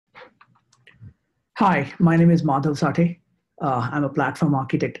Hi, my name is Madhav Sathe. I'm a platform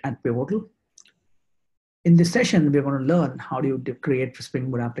architect at Pivotal. In this session, we're going to learn how do you create a Spring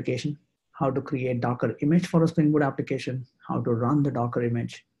Boot application, how to create Docker image for a Spring Boot application, how to run the Docker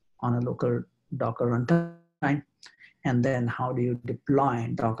image on a local Docker runtime, and then how do you deploy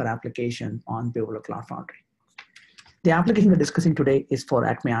Docker application on Pivotal Cloud Foundry. The application we're discussing today is for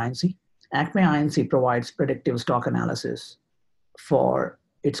Acme Inc. Acme Inc. provides predictive stock analysis for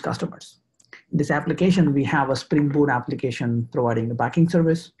its customers. In this application, we have a Spring Boot application providing the backing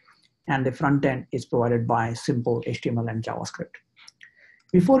service, and the front end is provided by simple HTML and JavaScript.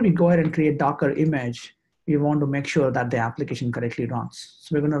 Before we go ahead and create Docker image, we want to make sure that the application correctly runs.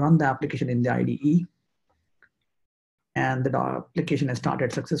 So we're going to run the application in the IDE, and the application has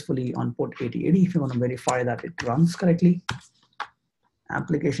started successfully on port 8080. If you want to verify that it runs correctly,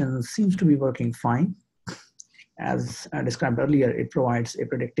 application seems to be working fine. As I described earlier, it provides a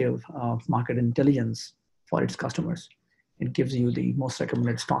predictive market intelligence for its customers. It gives you the most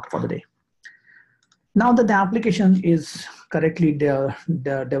recommended stock for the day. Now that the application is correctly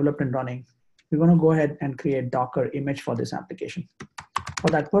developed and running, we're going to go ahead and create Docker image for this application.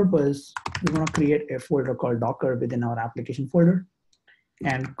 For that purpose, we're going to create a folder called Docker within our application folder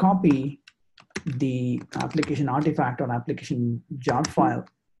and copy the application artifact or application jar file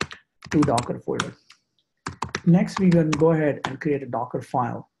to Docker folder. Next, we can go ahead and create a Docker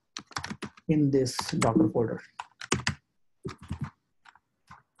file in this Docker folder.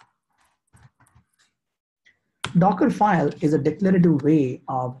 Docker file is a declarative way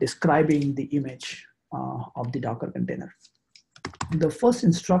of describing the image of the Docker container. The first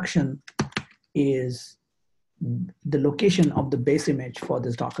instruction is the location of the base image for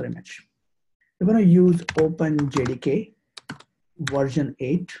this Docker image. We're going to use OpenJDK version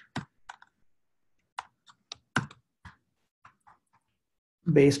 8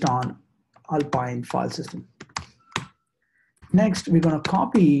 based on Alpine file system. Next, we're going to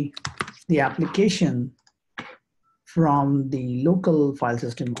copy the application from the local file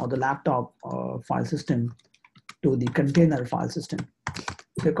system or the laptop file system to the container file system.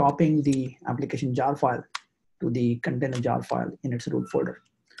 We're copying the application jar file to the container jar file in its root folder.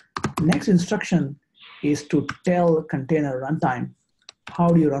 Next instruction is to tell container runtime, how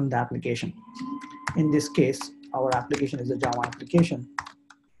do you run the application? In this case, our application is a Java application.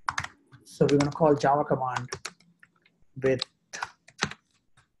 So we're going to call Java command with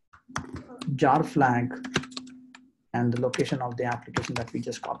jar flag and the location of the application that we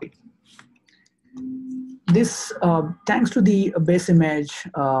just copied. This, thanks to the base image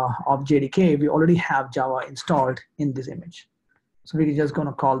of JDK, we already have Java installed in this image. So we're just going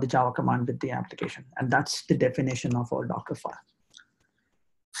to call the Java command with the application, and that's the definition of our Dockerfile.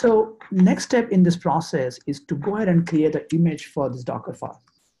 So next step in this process is to go ahead and create an image for this Dockerfile.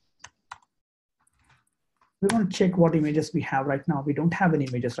 We want to check what images we have right now. We don't have any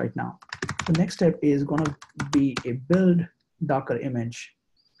images right now. The next step is going to be a build Docker image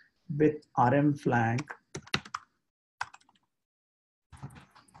with RM flag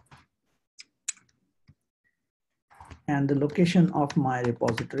and the location of my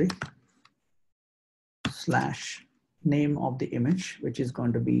repository / name of the image, which is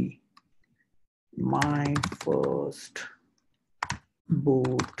going to be my first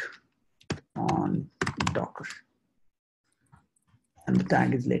boot on Docker, and the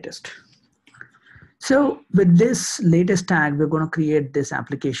tag is latest. So with this latest tag, we're going to create this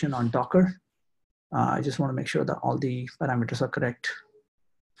application on Docker. I just want to make sure that all the parameters are correct.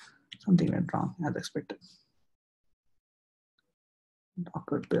 Something went wrong as expected.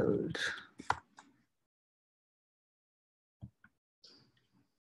 Docker build.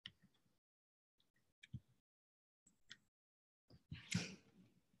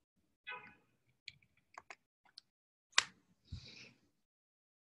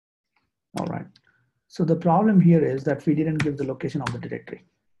 All right. So the problem here is that we didn't give the location of the directory.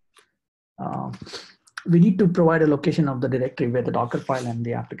 We need to provide a location of the directory where the Docker file and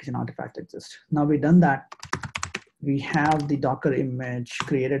the application artifact exist. Now we've done that. We have the Docker image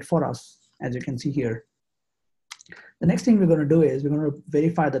created for us, as you can see here. The next thing we're going to do is we're going to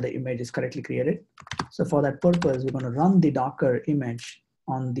verify that the image is correctly created. So for that purpose, we're going to run the Docker image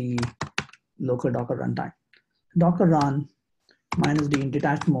on the local Docker runtime. Docker run -d in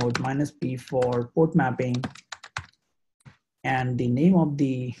detached mode, -p for port mapping, and the name of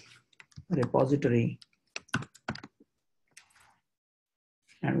the repository,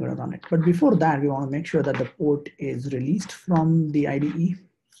 and we're going to run it. But before that, we want to make sure that the port is released from the IDE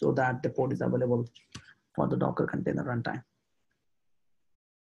so that the port is available for the Docker container runtime.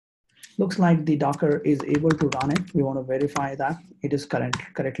 Looks like the Docker is able to run it. We want to verify that it is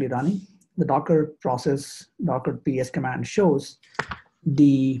correctly running. the Docker process, Docker PS command shows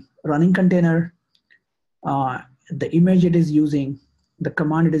the running container, the image it is using, the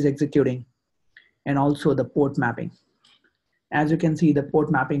command it is executing, and also the port mapping. As you can see, the port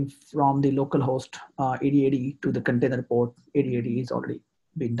mapping from the localhost 8080 to the container port 8080 is already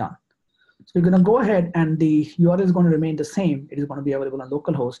been done. So we're going to go ahead, and the URL is going to remain the same. It is going to be available on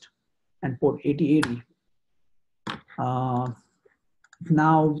localhost and port 8080.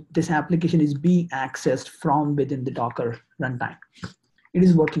 Now this application is being accessed from within the Docker runtime. It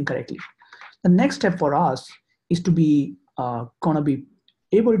is working correctly. The next step for us is to be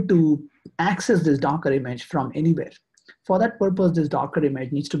able to access this Docker image from anywhere. For that purpose, this Docker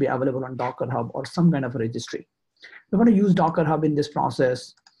image needs to be available on Dockerhub or some kind of a registry. We're going to use Dockerhub in this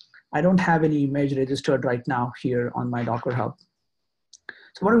process. I don't have any image registered right now here on my Dockerhub.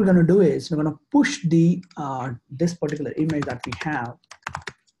 So what we're going to do is we're going to push the this particular image that we have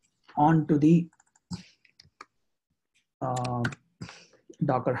onto the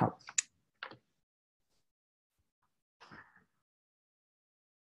Dockerhub.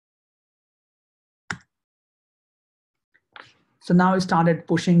 So now I started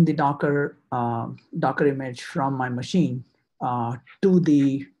pushing the Docker image from my machine to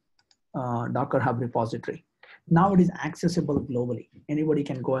the Dockerhub repository. Now it is accessible globally. Anybody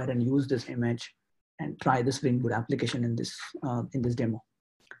can go ahead and use this image and try the Spring Boot application in this demo.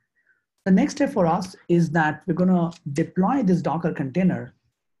 The next step for us is that we're going to deploy this Docker container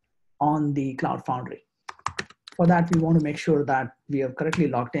on the Cloud Foundry. For that, we want to make sure that we are correctly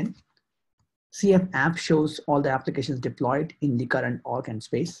logged in. CF app shows all the applications deployed in the current org and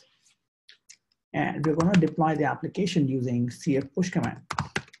space. And we're going to deploy the application using CF push command.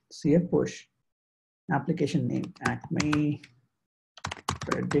 CF push, application name, Acme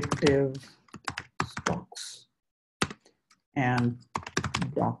predictive stocks, and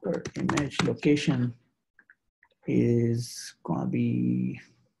Docker image location is going to be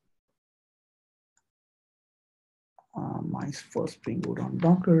my first Spring Boot on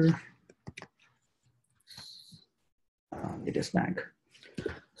Docker. It is back.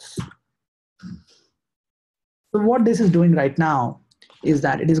 So what this is doing right now is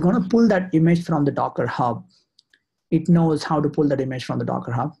that it is going to pull that image from the Docker Hub. It knows how to pull that image from the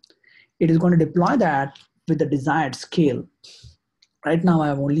Docker Hub. It is going to deploy that with the desired scale. Right now, I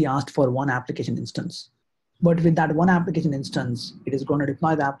have only asked for one application instance. But with that one application instance, it is going to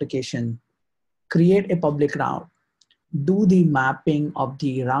deploy the application, create a public route, do the mapping of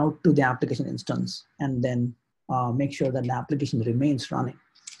the route to the application instance, and then make sure that the application remains running.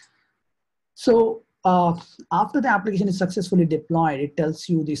 So after the application is successfully deployed, it tells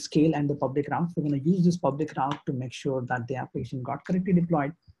you the scale and the public route. We're going to use this public route to make sure that the application got correctly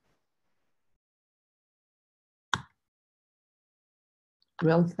deployed.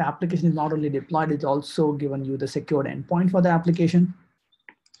 Well, the application is not only deployed, it's also given you the secured endpoint for the application.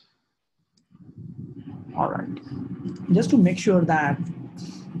 All right. Just to make sure that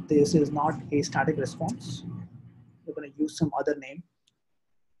this is not a static response, we're going to use some other name.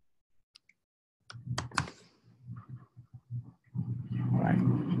 All right.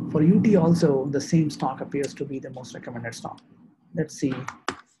 For UT also, the same stock appears to be the most recommended stock. Let's see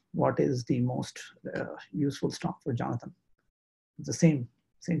what is the most useful stock for Jonathan. It's the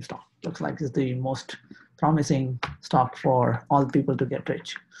same stock. Looks like it's the most promising stock for all people to get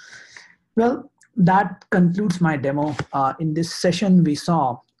rich. Well, that concludes my demo. In this session, we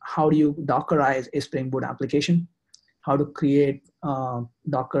saw how do you Dockerize a Spring Boot application, how to create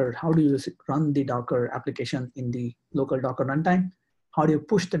Docker, how do you run the Docker application in the local Docker runtime, how do you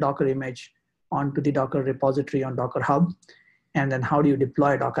push the Docker image onto the Docker repository on Dockerhub, and then how do you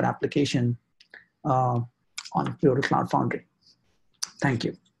deploy a Docker application on Pivotal Cloud Foundry. Thank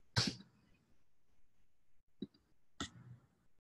you.